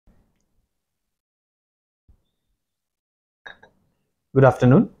Good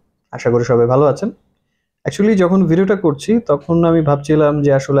afternoon. আশা করি সবাই ভালো আছেন। অ্যাকচুয়ালি যখন ভিডিওটা করছি তখন আমি ভাবছিলাম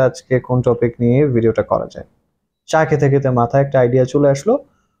যে আসলে আজকে কোন টপিক নিয়ে ভিডিওটা করা যায়। চা খেতে খেতে মাথায় একটা আইডিয়া চলে আসলো,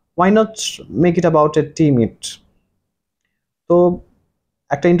 why not make it about a T meet. তো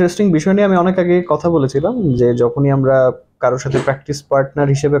একটা ইন্টারেস্টিং বিষয় নিয়ে আমি অনেক আগে কথা বলেছিলাম যে যখনই আমরা কারোর সাথে প্র্যাকটিস পার্টনার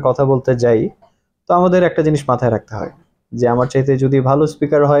হিসেবে কথা বলতে যাই, তো আমাদের একটা জিনিস মাথায় রাখতে হয় যে আমার চাইতে যদি ভালো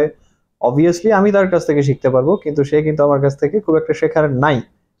স্পিকার হয়, অবভিয়াসলি আমি তার কাছ থেকে শিখতে পারবো, কিন্তু সে কিন্তু আমার কাছ থেকে খুব একটা শেখার নাই।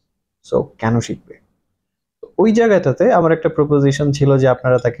 সো কেন শিখবে? ওই জায়গাটাতে আমার একটা প্রপোজিশন ছিল যে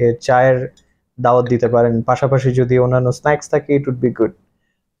আপনারা তাকে চায়ের দাওয়াত দিতে পারেন, পাশাপাশি যদি অন্যান্য স্ন্যাক্স থাকে ইট উড বি গুড।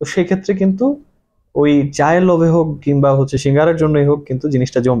 তো সেক্ষেত্রে কিন্তু ওই চায়ের লোভে হোক কিংবা সিঙ্গারার জন্যই হোক, কিন্তু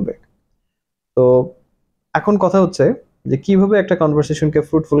জিনিসটা জমবে। তো এখন কথা হচ্ছে যে কিভাবে একটা কনভারসেশনকে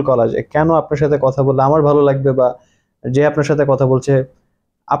ফ্রুটফুল করা যায়, কেন আপনার সাথে কথা বললে আমার ভালো লাগবে, বা যে আপনার সাথে কথা বলছে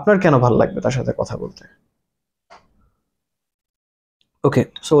আপনার কেন ভালো লাগবে তার সাথে কথা বলতে। ওকে,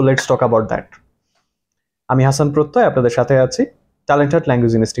 so let's talk about that. আমি হাসান প্রত্যয় আপনাদের সাথে আছি ট্যালেন্টেড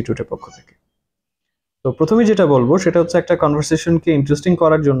ল্যাঙ্গুয়েজ ইনস্টিটিউটের পক্ষ থেকে। তো প্রথমে যেটা বলবো সেটা হচ্ছে একটা কনভারসেশনকে ইন্টারেস্টিং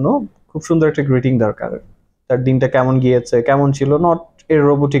করার জন্য খুব সুন্দর একটা গ্রিটিং দরকার। তার দিনটা কেমন গিয়েছে, কেমন ছিল, নট এ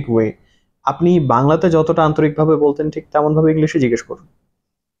রোবোটিক ওয়ে। আপনি বাংলাতে যতটা আন্তরিকভাবে বলতেন ঠিক তেমন ভাবে ইংলিশে জিজ্ঞেস করুন।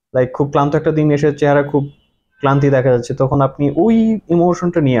 লাইক খুব ক্লান্ত একটা দিন এসে চেহারা খুব ক্লান্তি দেখা যাচ্ছে, তখন আপনি ওই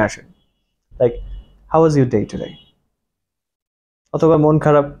ইমোশনটা নিয়ে আসেন। Like, how was your day today? অথবা মন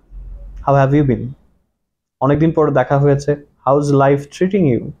খারাপ, হাউ হ্যাভ ইউ বিন? অনেকদিন পর দেখা হয়েছে, how is life treating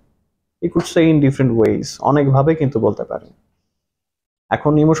you? You could say in different ways, অনেকভাবে কিন্তু বলতে পারেন।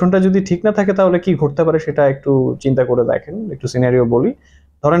 এখন ইমোশনটা যদি ঠিক না থাকে তাহলে কি ঘটতে পারে সেটা একটু চিন্তা করে দেখেন। একটু সিনারিও বলি।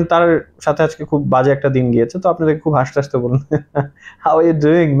 ধরেন তার সাথে আজকে খুব বাজে একটা দিন গিয়েছে, তো আপনাদের খুব হাসতে হাসতে বলুন, how are you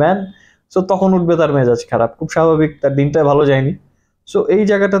doing man? So তখন উঠবে তার মেজাজ খারাপ, খুব স্বাভাবিক, তার দিনটা ভালো যায়নি। সো এই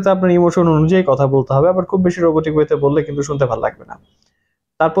জায়গাটাতে আপনার ইমোশন অনুযায়ী কথা বলতে হবে, আবার খুব বেশি রোবোটিক ওয়েতে বললে কিন্তু শুনতে ভালো লাগবে না।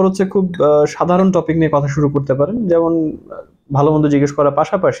 তারপর খুব সাধারণ টপিক নিয়ে কথা শুরু করতে পারেন, যেমন ভালো মন্দ জিজ্ঞেস করার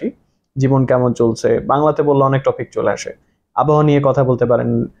পাশাপাশি জীবন কেমন চলছে, বাংলাতে বললে অনেক টপিক চলে আসে। আবহাওয়া নিয়ে কথা বলতে পারেন।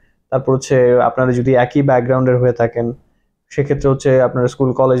 তারপর আপনারা যদি একই ব্যাকগ্রাউন্ডের হয়ে থাকেন, সেক্ষেত্রে আপনার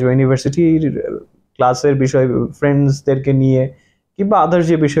স্কুল কলেজ বা ইউনিভার্সিটির ক্লাসের বিষয়, ফ্রেন্ডসদেরকে নিয়ে কিংবা আদার্স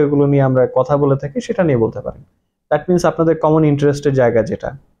যে বিষয়গুলো নিয়ে আমরা কথা বলে থাকি সেটা নিয়ে বলতে পারেন। দ্যাট মিনস আপনাদের কমন ইন্টারেস্টের জায়গা যেটা,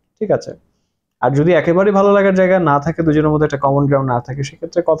 ঠিক আছে। আর যদি একেবারেই ভালো লাগার জায়গা না থাকে, দুজনের মধ্যে একটা কমন গ্রাউন্ড না থাকে,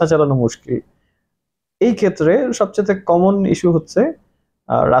 সেক্ষেত্রে কথা চালানো মুশকিল। এই ক্ষেত্রে সবচেয়ে কমন ইস্যু হচ্ছে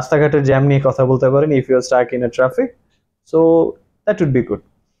রাস্তাঘাটের জ্যাম নিয়ে কথা বলতে পারেন, if you R stuck in a traffic. So that would be good.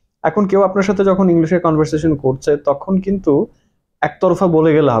 এখন কেউ আপনার সাথে যখন ইংলিশে কনভারসেশন করছে তখন কিন্তু একতরফা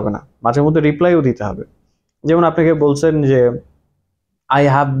বলে গেলে হবে না, মাঝে মধ্যে রিপ্লাইও দিতে হবে। যেমন আপনাকে বলছেন যে I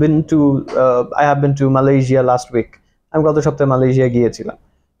have been to I have been to Malaysia last week, আমি গত সপ্তাহে মালয়েশিয়া গিয়েছিলাম।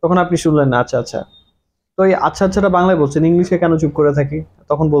 তখন আপনি শুনলেন আচ্ছা আচ্ছা। তো এই আচ্ছা আচ্ছাটা বাংলায় বলছেন, ইংলিশে কেন চুপ করে থাকি?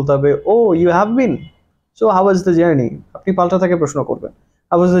 তখন বলতে হবে, ও you have been, so how was the journey. আপনি পাল্টা তাকে প্রশ্ন করবেন,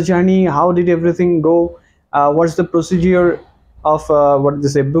 how was the journey, how did everything go, what's the procedure of what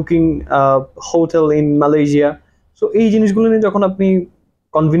this A booking hotel in Malaysia. So এই জিনিসগুলো নিয়ে যখন আপনি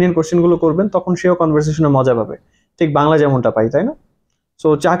কনভিনিয়েন্ট কোশ্চেনগুলো করবেন তখন সেও কনভারসেশনে মজা পাবে, ঠিক বাংলা যেমনটা পাই, তাই না? সো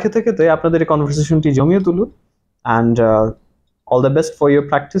চা খেতে খেতে আপনাদের এই কনভারসেশনটি জমিয়ে তুলুন, and all the best for your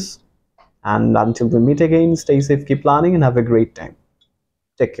practice. And until we meet again, stay safe, keep planning, and have a great time.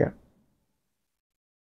 Take care.